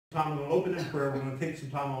I'm going to open in prayer. We're going to take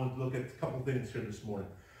some time. I want to look at a couple things here this morning.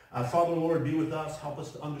 Father, Lord, be with us. Help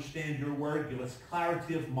us to understand your word. Give us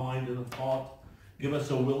clarity of mind and of thought. Give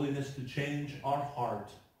us a willingness to change our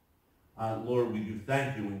heart. Lord, we do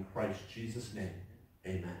thank you in Christ Jesus' name.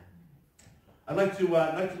 Amen. I'd like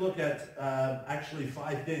to look at actually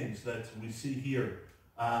 5 things that we see here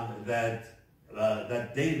that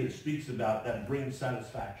David speaks about that bring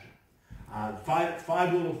satisfaction.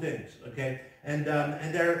 Five little things, okay? And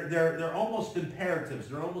they're almost imperatives.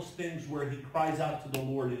 They're almost things where he cries out to the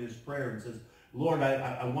Lord in his prayer and says, Lord,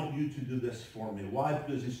 I want you to do this for me. Why?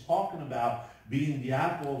 Because he's talking about being the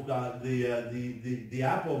apple of God, the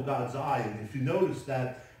apple of God's eye. And if you notice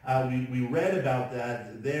that we read about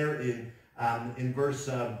that there in verse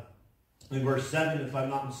 7, if I'm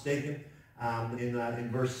not mistaken, in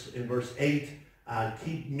verse 8.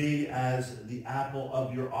 Keep me as the apple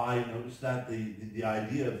of your eye. Notice that the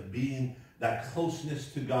idea of being that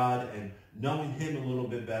closeness to God and knowing him a little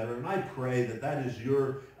bit better. And I pray that is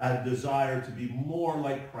your desire to be more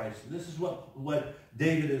like Christ. And this is what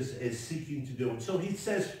David is seeking to do. And so he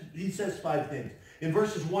says 5 things. In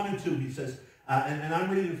verses 1 and 2, he says, and I'm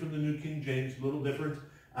reading from the New King James, a little different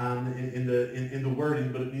in the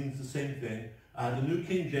wording, but it means the same thing. The New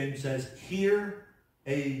King James says, hear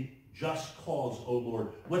a just cause, O Lord.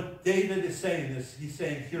 What David is saying is, he's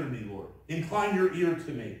saying, hear me, Lord. Incline your ear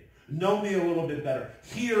to me. Know me a little bit better.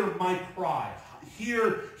 Hear my cry.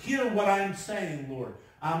 Hear what I'm saying, Lord.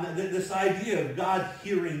 This idea of God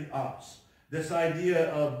hearing us. This idea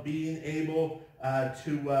of being able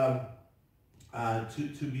to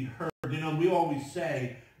be heard. You know, we always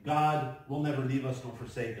say, God will never leave us nor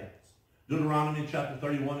forsake us. Deuteronomy chapter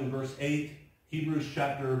 31 and verse 8, Hebrews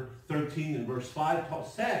chapter 13 and verse 5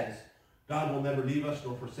 says, God will never leave us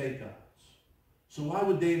nor forsake us. So why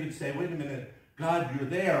would David say, wait a minute, God, you're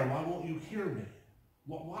there. Why won't you hear me?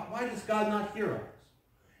 Why does God not hear us?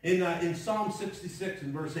 In Psalm 66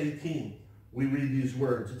 and verse 18, we read these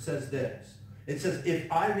words. It says this. It says, if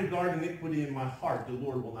I regard iniquity in my heart, the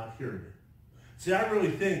Lord will not hear me. See, I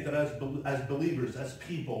really think that as believers, as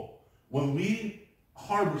people, when we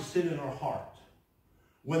harbor sin in our heart,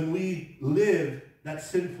 when we live that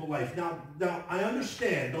sinful life. Now, I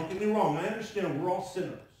understand, don't get me wrong, I understand we're all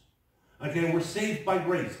sinners. Okay, we're saved by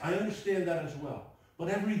grace. I understand that as well. But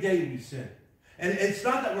every day we sin. And it's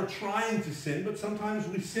not that we're trying to sin, but sometimes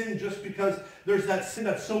we sin just because there's that sin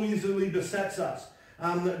that so easily besets us.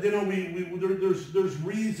 You know, there's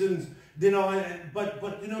reasons, you know,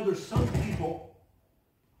 but you know, there's some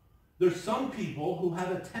people who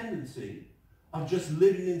have a tendency of just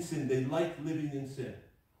living in sin. They like living in sin.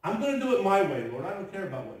 I'm going to do it my way, Lord. I don't care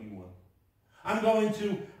about what you want. I'm going to,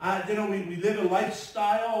 you know, we live a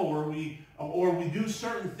lifestyle or we do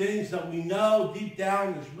certain things that we know deep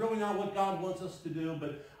down is really not what God wants us to do,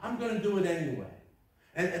 but I'm going to do it anyway.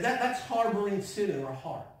 And that's harboring sin in our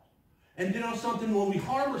heart. And you know something, when we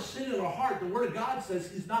harbor sin in our heart, the Word of God says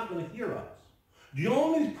he's not going to hear us. The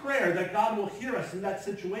only prayer that God will hear us in that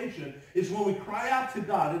situation is when we cry out to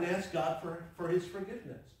God and ask God for his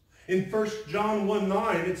forgiveness. In 1 John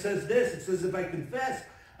 1:9, it says this. It says,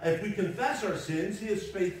 if we confess our sins, he is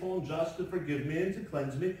faithful and just to forgive me and to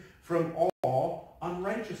cleanse me from all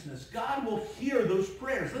unrighteousness. God will hear those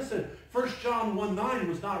prayers. Listen, 1 John 1:9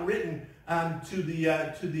 was not written to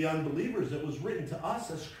the unbelievers. It was written to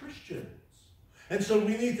us as Christians. And so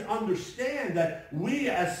we need to understand that we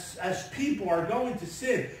as people are going to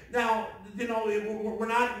sin. Now, you know, we're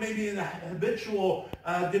not maybe in a habitual,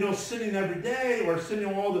 you know, sinning every day or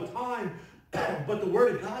sinning all the time. But the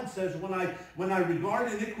Word of God says when I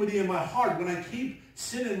regard iniquity in my heart, when I keep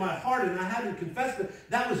sin in my heart and I haven't confessed it,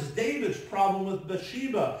 that was David's problem with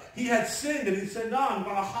Bathsheba. He had sinned and he said, no, I'm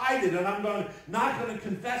going to hide it and I'm not going to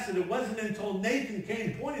confess it. It wasn't until Nathan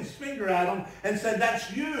came, pointed his finger at him and said, that's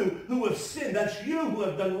you who have sinned. That's you who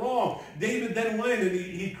have done wrong. David then went and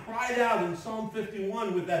he cried out in Psalm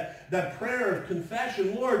 51 with that prayer of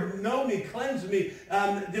confession. Lord, know me, cleanse me.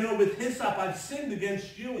 You know, with hyssop, I've sinned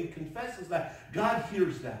against you. He confesses that. God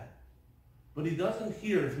hears that. But he doesn't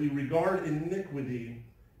hear if we regard iniquity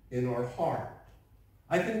in our heart.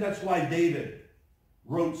 I think that's why David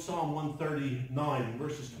wrote Psalm 139,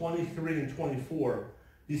 verses 23 and 24.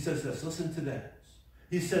 He says this. Listen to this.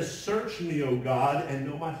 He says, search me, O God, and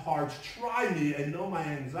know my heart. Try me and know my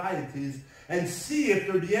anxieties, and see if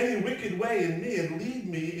there be any wicked way in me, and lead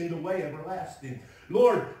me in the way everlasting.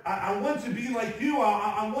 Lord, I want to be like you.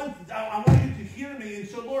 I want you to hear me. And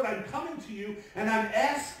so, Lord, I'm coming to you, and I'm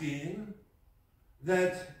asking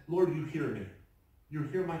that, Lord, you hear me. You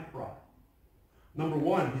hear my cry. Number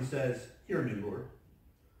one, he says, hear me, Lord.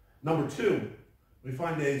 Number two, we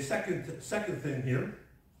find a second thing here.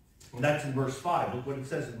 And that's in verse 5. Look what it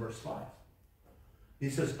says in verse 5. He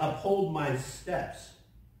says, uphold my steps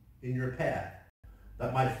in your path,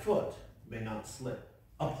 that my foot may not slip.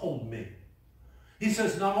 Uphold me. He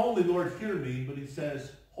says, not only, Lord, hear me, but he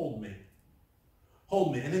says, hold me.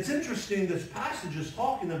 Hold me. And it's interesting, this passage is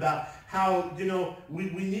talking about how, we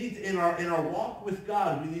need, in our walk with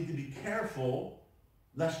God, we need to be careful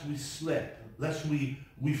lest we slip, lest we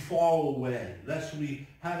fall away, lest we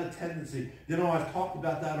have a tendency. I've talked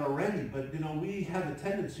about that already, but, we have a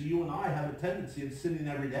tendency, you and I have a tendency of sinning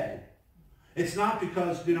every day. It's not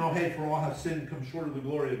because, hey, for all have sinned and come short of the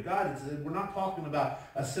glory of God. We're not talking about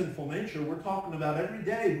a sinful nature. We're talking about every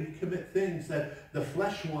day we commit things that the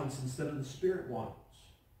flesh wants instead of the spirit wants.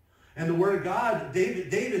 And the word of God,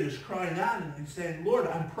 David is crying out and he's saying, Lord,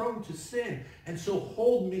 I'm prone to sin. And so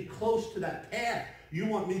hold me close to that path you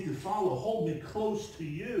want me to follow. Hold me close to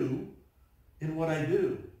you in what I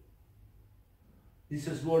do. He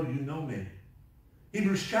says, Lord, you know me.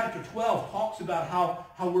 Hebrews chapter 12 talks about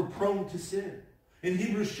how we're prone to sin. In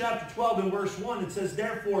Hebrews chapter 12 and verse 1, it says,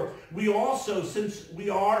 therefore, we also, since we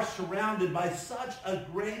are surrounded by such a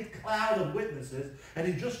great cloud of witnesses, and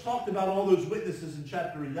he just talked about all those witnesses in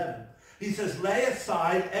chapter 11, he says, lay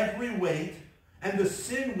aside every weight and the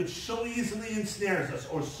sin which so easily ensnares us,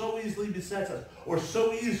 or so easily besets us, or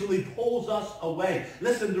so easily pulls us away.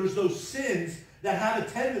 Listen, there's those sins that have a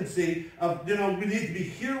tendency of, we need to be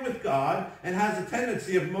here with God, and has a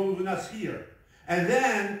tendency of moving us here. And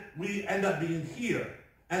then we end up being here.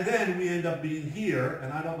 And then we end up being here,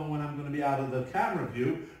 and I don't know when I'm going to be out of the camera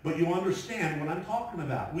view, but you understand what I'm talking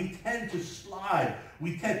about. We tend to slide.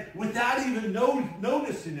 Without even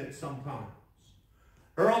noticing it sometimes.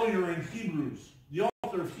 Earlier in Hebrews, the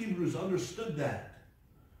author of Hebrews understood that.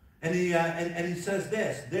 And he says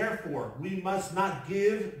this, therefore, we must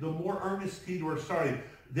give the more earnest heed.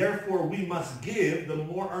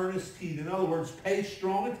 In other words, pay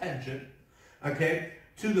strong attention, okay,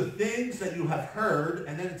 to the things that you have heard.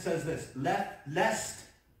 And then it says this, lest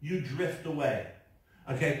you drift away.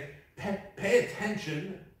 Okay, pay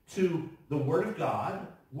attention to the Word of God.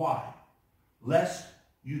 Why? Lest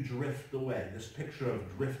you drift away. This picture of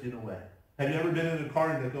drifting away. Have you ever been in a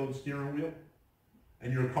car and let go of the steering wheel?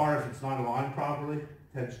 And your car, if it's not aligned properly,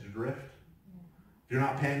 tends to drift. If you're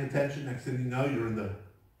not paying attention, next thing you know,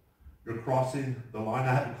 you're crossing the line.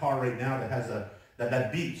 I have a car right now that has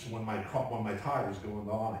that beeps when my tires go in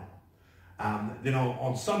the line.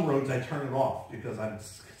 On some roads I turn it off because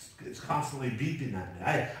it's constantly beeping at me.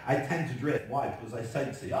 I tend to drift. Why? Because I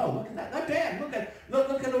sightsee. Oh, look at that! Not bad.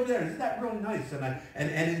 Look at over there. Isn't that really nice?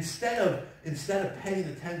 And instead of paying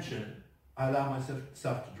attention, I allow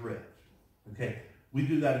myself to drift. Okay. We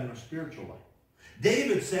do that in our spiritual life.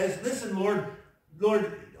 David says, listen, Lord,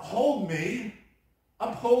 hold me,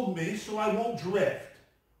 uphold me so I won't drift.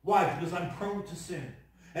 Why? Because I'm prone to sin.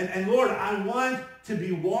 And Lord, I want to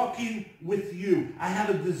be walking with you. I have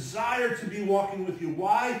a desire to be walking with you.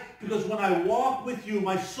 Why? Because when I walk with you,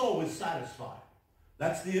 my soul is satisfied.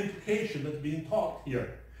 That's the implication that's being taught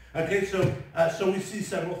here. Okay, so we see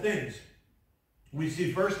several things. We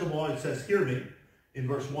see, first of all, it says, hear me, in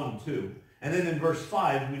verse 1 and 2. And then in verse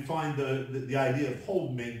 5, we find the idea of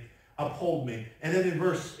hold me, uphold me. And then in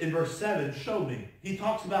verse 7, show me. He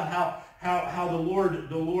talks about how the Lord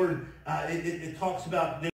it talks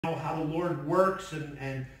about how the Lord works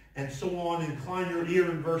and so on. Incline your ear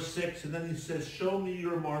in verse 6. And then he says, show me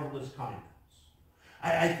your marvelous kindness.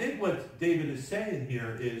 I think what David is saying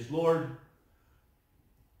here is, Lord,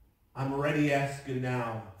 I'm already asking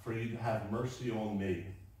now for you to have mercy on me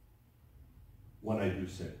when I do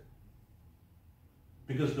sin.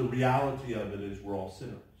 Because the reality of it is we're all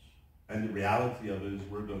sinners. And the reality of it is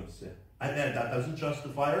we're going to sin. And that doesn't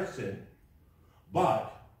justify our sin.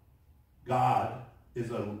 But God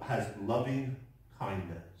has loving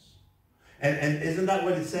kindness. And isn't that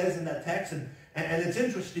what it says in that text? And it's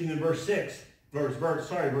interesting in verse 7,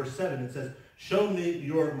 it says, show me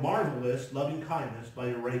your marvelous loving kindness by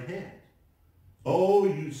your right hand. Oh,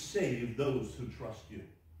 you save those who trust you.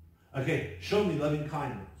 Okay, show me loving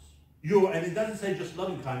kindness. And it doesn't say just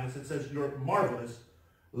loving kindness, it says your marvelous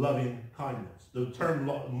loving kindness. The term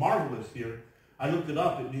marvelous here, I looked it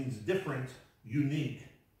up, it means different, unique,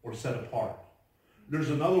 or set apart. There's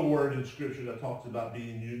another word in Scripture that talks about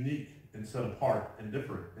being unique and set apart and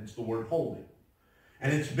different. It's the word holy.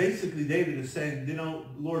 And it's basically David is saying,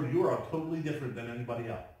 Lord, you are totally different than anybody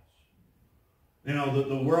else.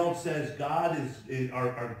 The world says God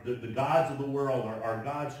the gods of the world are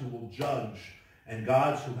gods who will judge, and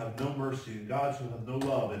gods who have no mercy, and gods who have no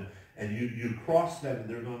love, and you cross them, and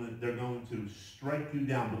they're going to strike you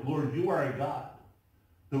down. But Lord, you are a God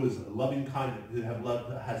who is loving kindness,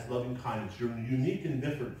 has loving kindness. You're unique and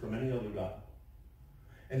different from any other God.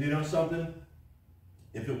 And you know something?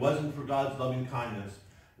 If it wasn't for God's loving kindness,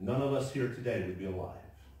 none of us here today would be alive,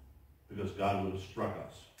 because God would have struck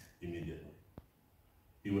us immediately.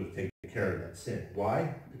 He would have taken care of that sin.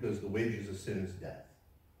 Why? Because the wages of sin is death.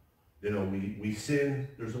 You know, we sin,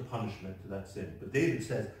 there's a punishment to that sin. But David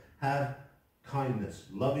says, have kindness,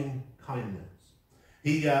 loving kindness.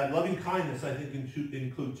 Loving kindness, I think,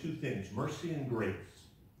 include two things, mercy and grace.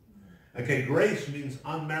 Okay, grace means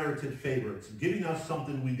unmerited favor. It's giving us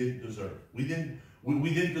something we didn't deserve. We didn't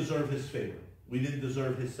deserve his favor. We didn't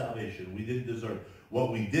deserve his salvation. We didn't deserve.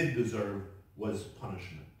 What we did deserve was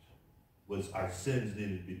punishment. Was our sins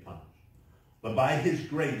needed to be punished. But by his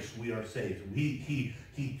grace, we are saved.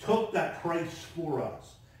 He took that price for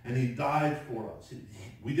us, and he died for us.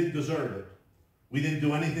 We didn't deserve it. We didn't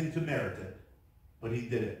do anything to merit it, but he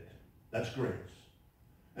did it. That's grace.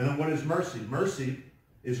 And then what is mercy? Mercy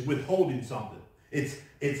is withholding something. It's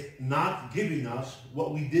not giving us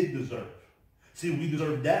what we did deserve. See, we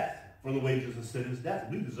deserve death, for the wages of sin is death.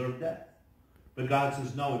 We deserve death. But God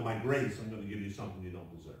says, no, in my grace, I'm going to give you something you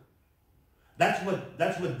don't deserve. That's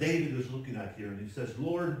what David is looking at here. And he says,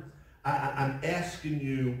 Lord, I'm asking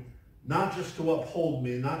you not just to uphold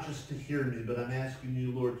me, not just to hear me, but I'm asking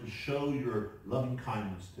you, Lord, to show your loving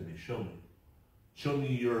kindness to me. Show me. Show me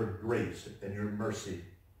your grace and your mercy.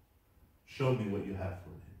 Show me what you have for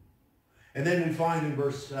me. And then we find in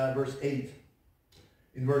verse 8,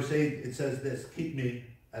 it says this, keep me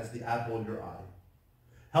as the apple of your eye.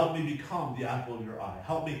 Help me become the apple of your eye.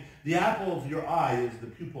 Help me. The apple of your eye is the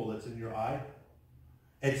pupil that's in your eye.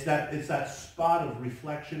 It's that spot of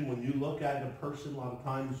reflection. When you look at a person, a lot of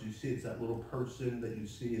times you see it's that little person that you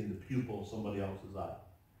see in the pupil of somebody else's eye.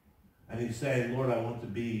 And he's saying, Lord, I want to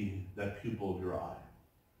be that pupil of your eye.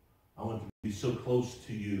 I want to be so close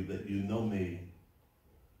to you that you know me.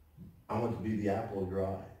 I want to be the apple of your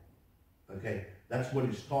eye. Okay? That's what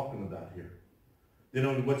he's talking about here. You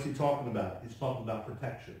know, what's he talking about? He's talking about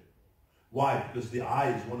protection. Why? Because the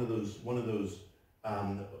eye is one of those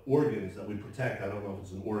organs that we protect. I don't know if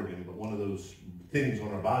it's an organ, but one of those things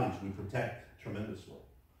on our bodies we protect tremendously.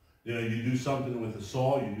 You know, you do something with a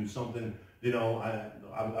saw, you do something, you know,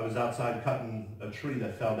 I was outside cutting a tree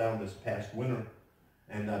that fell down this past winter,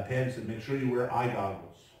 and Pam said, make sure you wear eye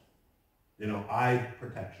goggles. You know, eye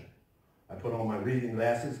protection. I put on my reading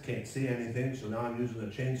glasses, can't see anything, so now I'm using a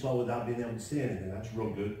chainsaw without being able to see anything. That's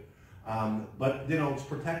real good. But, you know, it's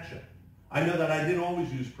protection. I know that I didn't always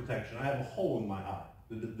use protection. I have a hole in my eye.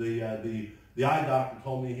 The eye doctor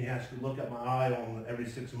told me he has to look at my eye every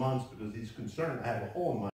 6 months because he's concerned. I have a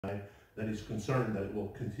hole in my eye that he's concerned that it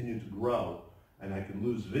will continue to grow and I could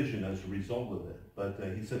lose vision as a result of it. But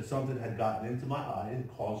he said something had gotten into my eye and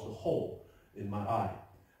caused a hole in my eye.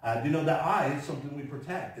 You know, the eye is something we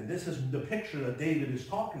protect. And this is the picture that David is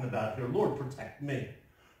talking about here. Lord, protect me.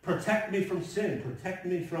 Protect me from sin. Protect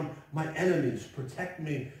me from my enemies. Protect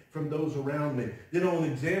me from those around me. You know,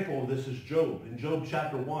 an example of this is Job. In Job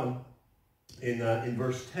chapter 1, in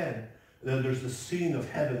verse 10, there's the scene of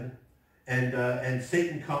heaven. And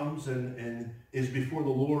Satan comes and is before the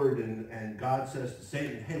Lord, and God says to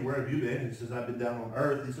Satan, hey, where have you been? He says, I've been down on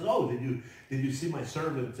earth. He says, oh, did you see my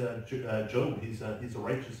servant Job? He's a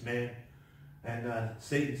righteous man. And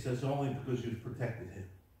Satan says, only because you've protected him.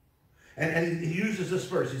 And he uses this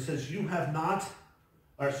verse. He says, you have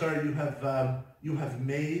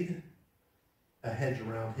made a hedge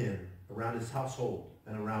around him, around his household,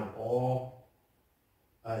 and around all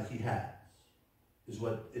he has. Is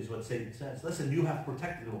what Satan says. Listen, you have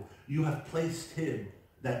protected him. You have placed him,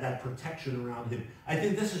 that protection around him. I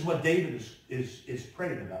think this is what David is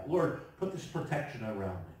praying about. Lord, put this protection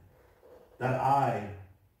around me, that I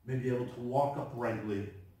may be able to walk uprightly,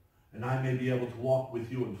 and I may be able to walk with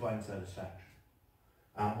you and find satisfaction.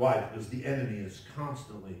 Why? Because the enemy is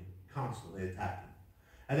constantly attacking.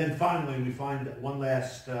 And then finally, we find one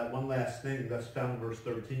last thing that's found in verse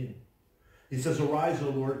 13. He says, arise, O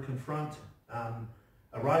Lord, confront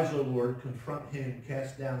him,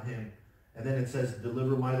 cast down him. And then it says,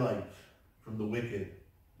 deliver my life from the wicked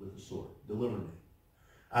with the sword. Deliver me.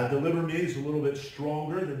 Deliver me is a little bit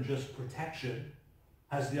stronger than just protection.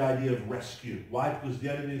 Has the idea of rescue. Why? Because the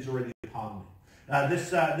enemy is already upon me. This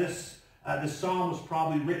psalm was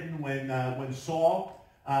probably written when Saul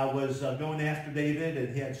was going after David,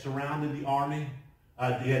 and he had surrounded the army.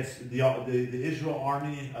 The Israel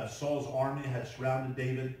army, Saul's army, had surrounded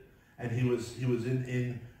David. And he was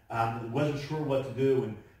wasn't sure what to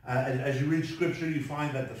do. As you read Scripture, you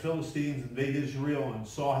find that the Philistines invaded Israel and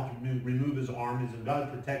Saul had to remove his armies, and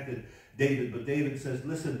God protected David. But David says,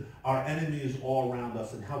 listen, our enemy is all around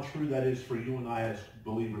us. And how true that is for you and I as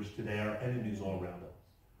believers today. Our enemy is all around us.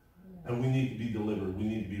 And we need to be delivered. We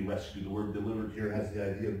need to be rescued. The word delivered here has the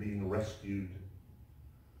idea of being rescued.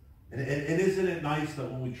 And isn't it nice that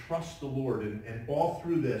when we trust the Lord, and all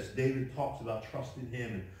through this, David talks about trusting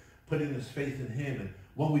him and putting his faith in him. And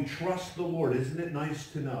when we trust the Lord, isn't it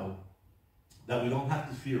nice to know that we don't have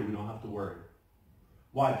to fear, we don't have to worry?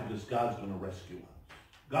 Why? Because God's going to rescue us.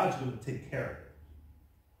 God's going to take care of it.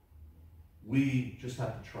 We just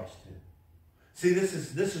have to trust him. See, this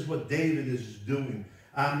is what David is doing.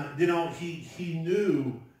 He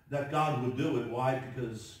knew that God would do it. Why?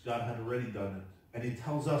 Because God had already done it. And he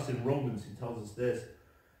tells us in Romans, he tells us this.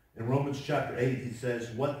 In Romans chapter 8, he says,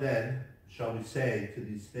 what then shall we say to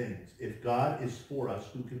these things? If God is for us,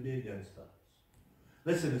 who can be against us?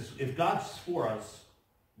 Listen, if God's for us,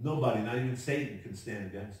 nobody, not even Satan, can stand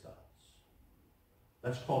against us.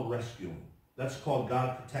 That's called rescuing. That's called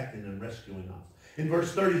God protecting and rescuing us. In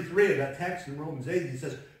verse 33 of that text in Romans 8, he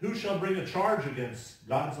says, who shall bring a charge against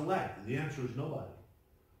God's elect? And the answer is nobody.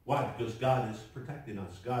 Why? Because God is protecting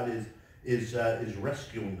us. God is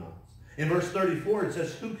rescuing us. In verse 34, it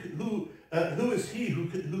says, who is he who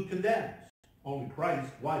condemns? Only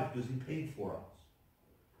Christ. Why? Because he paid for us.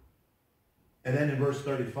 And then in verse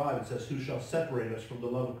 35, it says, who shall separate us from the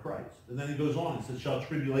love of Christ? And then he goes on. It says, shall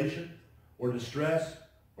tribulation or distress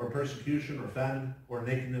or persecution or famine or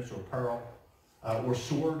nakedness or peril or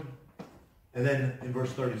sword? And then in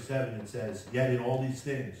verse 37, it says, yet in all these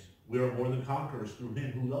things we are more than conquerors through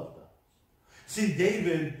him who loved us. See,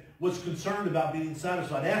 David was concerned about being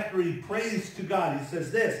satisfied. After he prays to God, he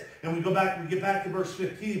says this, and we get back to verse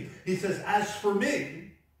 15. He says, as for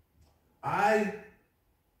me, I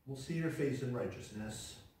will see your face in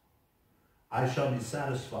righteousness. I shall be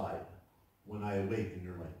satisfied when I awake in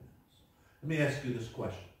your likeness. Let me ask you this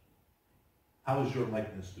question. How is your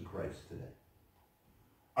likeness to Christ today?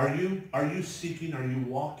 Are you seeking, are you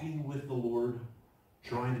walking with the Lord,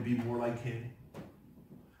 trying to be more like him?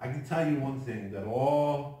 I can tell you one thing, that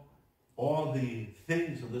all the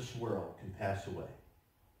things of this world can pass away.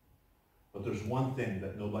 But there's one thing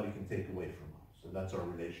that nobody can take away from us, and that's our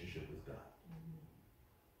relationship with God.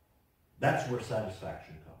 That's where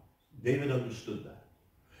satisfaction comes. David understood that.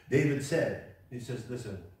 David said, he says,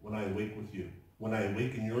 listen, when I awake with you, when I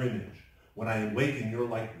awake in your image, when I awake in your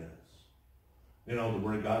likeness, the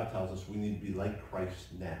Word of God tells us we need to be like Christ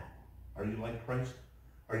now. Are you like Christ?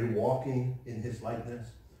 Are you walking in his likeness?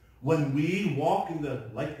 When we walk in the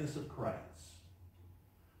likeness of Christ,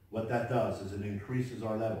 what that does is it increases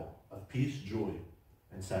our level of peace, joy,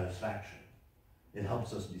 and satisfaction. It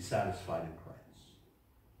helps us be satisfied in Christ.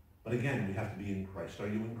 But again, we have to be in Christ. Are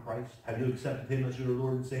you in Christ? Have you accepted him as your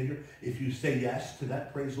Lord and Savior? If you say yes to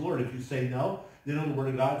that, praise the Lord. If you say no, the Word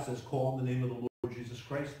of God says, call on the name of the Lord Jesus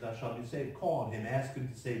Christ, thou shalt be saved. Call on him. Ask him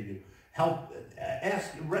to save you.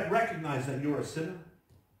 Recognize that you're a sinner.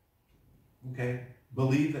 Okay?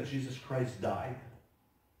 Believe that Jesus Christ died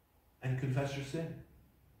and confess your sin.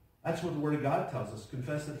 That's what the Word of God tells us.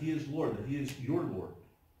 Confess that he is Lord, that he is your Lord.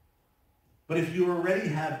 But if you already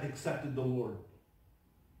have accepted the Lord,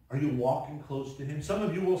 are you walking close to him? Some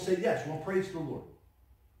of you will say yes. Well, praise the Lord.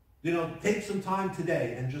 Take some time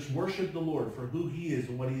today and just worship the Lord for who he is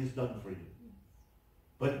and what he has done for you.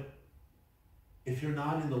 But if you're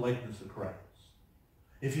not in the likeness of Christ,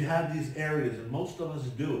 if you have these areas, and most of us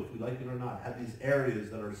do, if we like it or not, have these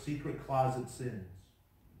areas that are secret closet sins,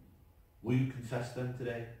 will you confess them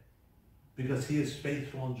today? Because he is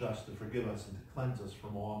faithful and just to forgive us and to cleanse us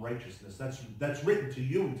from all unrighteousness. That's written to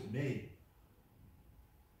you and to me,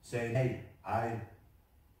 saying, hey, I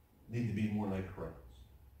need to be more like Christ.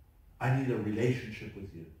 I need a relationship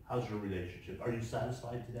with you. How's your relationship? Are you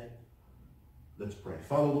satisfied today? Let's pray.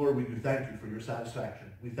 Father, Lord, we do thank you for your satisfaction.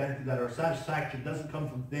 We thank you that our satisfaction doesn't come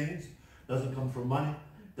from things, doesn't come from money,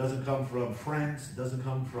 doesn't come from friends, doesn't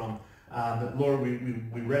come from, Lord,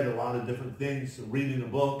 we read a lot of different things, reading a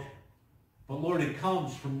book. But Lord, it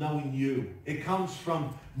comes from knowing you. It comes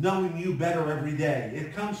from knowing you better every day.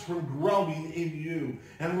 It comes from growing in you.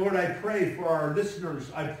 And Lord, I pray for our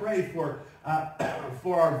listeners. I pray for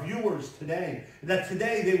our viewers today, that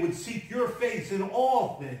today they would seek your face in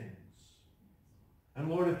all things. And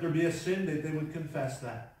Lord, if there be a sin, that they would confess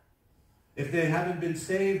that. If they haven't been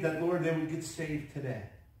saved, that Lord, they would get saved today.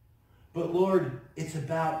 But Lord, it's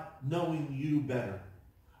about knowing you better.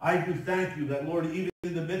 I do thank you that, Lord, even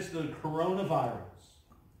in the midst of the coronavirus,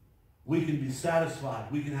 we can be satisfied.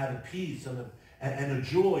 We can have a peace and a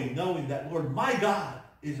joy knowing that, Lord, my God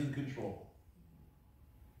is in control.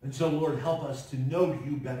 And so, Lord, help us to know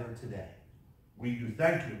you better today. We do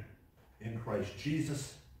thank you in Christ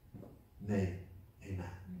Jesus' name. Amen.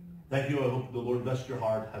 Thank you. I hope the Lord bless your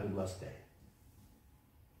heart. Have a blessed day.